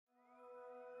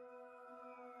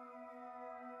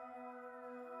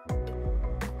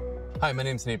Hi, my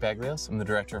name is Nate Baglios. I'm the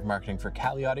Director of Marketing for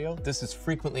Kali Audio. This is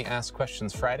Frequently Asked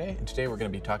Questions Friday, and today we're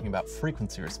going to be talking about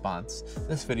frequency response.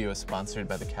 This video is sponsored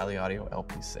by the Kali Audio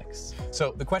LP6.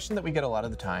 So the question that we get a lot of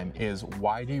the time is,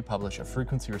 why do you publish a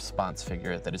frequency response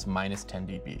figure that is minus 10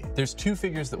 dB? There's two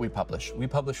figures that we publish. We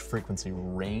publish frequency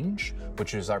range,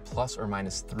 which is our plus or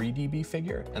minus 3 dB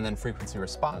figure, and then frequency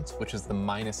response, which is the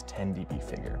minus 10 dB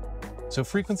figure. So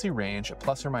frequency range at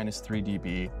plus or minus 3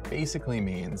 dB basically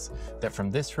means that from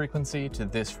this frequency to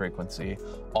this frequency,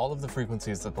 all of the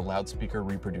frequencies that the loudspeaker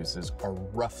reproduces are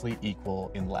roughly equal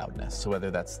in loudness. So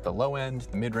whether that's the low end,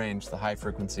 the mid-range, the high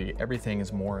frequency, everything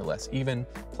is more or less even.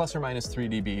 Plus or minus 3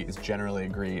 dB is generally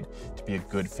agreed to be a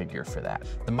good figure for that.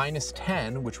 The minus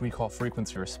 10, which we call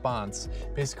frequency response,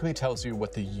 basically tells you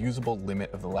what the usable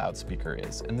limit of the loudspeaker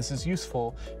is. And this is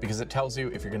useful because it tells you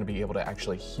if you're going to be able to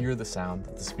actually hear the sound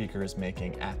that the speaker is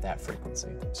making at that frequency.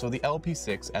 So the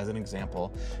LP6, as an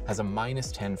example, has a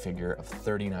minus 10 figure of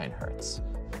 39 hertz.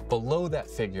 Below that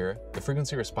figure, the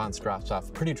frequency response drops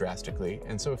off pretty drastically.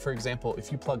 And so, for example, if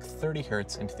you plug 30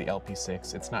 hertz into the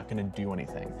LP6, it's not going to do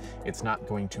anything. It's not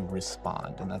going to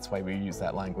respond. And that's why we use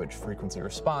that language, frequency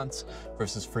response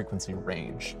versus frequency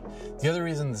range. The other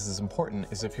reason this is important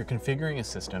is if you're configuring a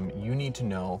system, you need to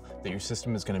know that your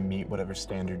system is going to meet whatever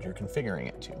standard you're configuring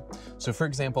it to. So for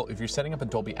example, if you're setting up a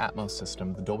Dolby Atmos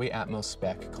system, the Dolby Atmos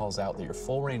spec calls out that your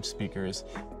full range speakers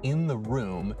in the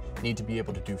room need to be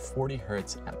able to do 40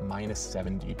 hertz at minus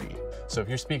 7 dB. So if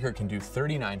your speaker can do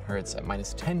 39 hertz at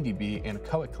minus 10 dB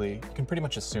anechoically, you can pretty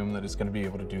much assume that it's going to be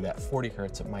able to do that 40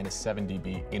 hertz at minus 7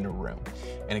 dB in a room.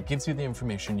 And it gives you the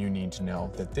information you need to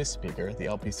know that this speaker, the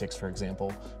LP6 for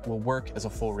example, will work as a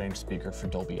full range speaker for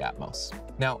Dolby Atmos.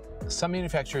 Now, some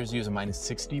manufacturers use a minus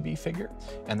 6 dB figure,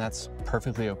 and that's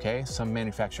perfectly okay. Some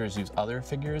manufacturers use other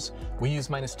figures. We use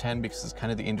minus 10 because it's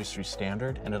kind of the industry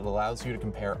standard, and it allows you to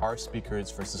compare our speakers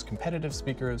versus competitive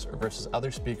speakers or versus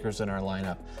other speakers in our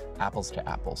lineup, apples to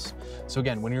apples. So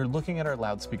again, when you're looking at our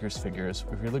loudspeakers figures,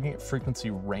 if you're looking at frequency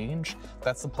range,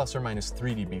 that's the plus or minus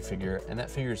 3 dB figure, and that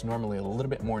figure is normally a little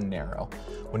bit more narrow.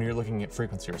 When you're looking at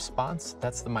frequency response,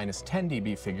 that's the minus 10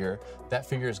 dB figure. That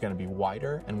figure is going to be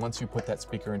wider, and once you put that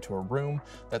speaker into a room,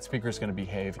 that speaker is going to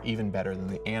behave even better than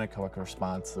the anechoic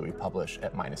response that we publish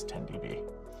at minus 10 dB.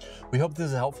 We hope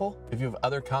this is helpful. If you have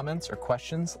other comments or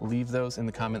questions, leave those in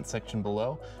the comment section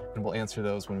below, and we'll answer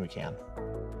those when we can.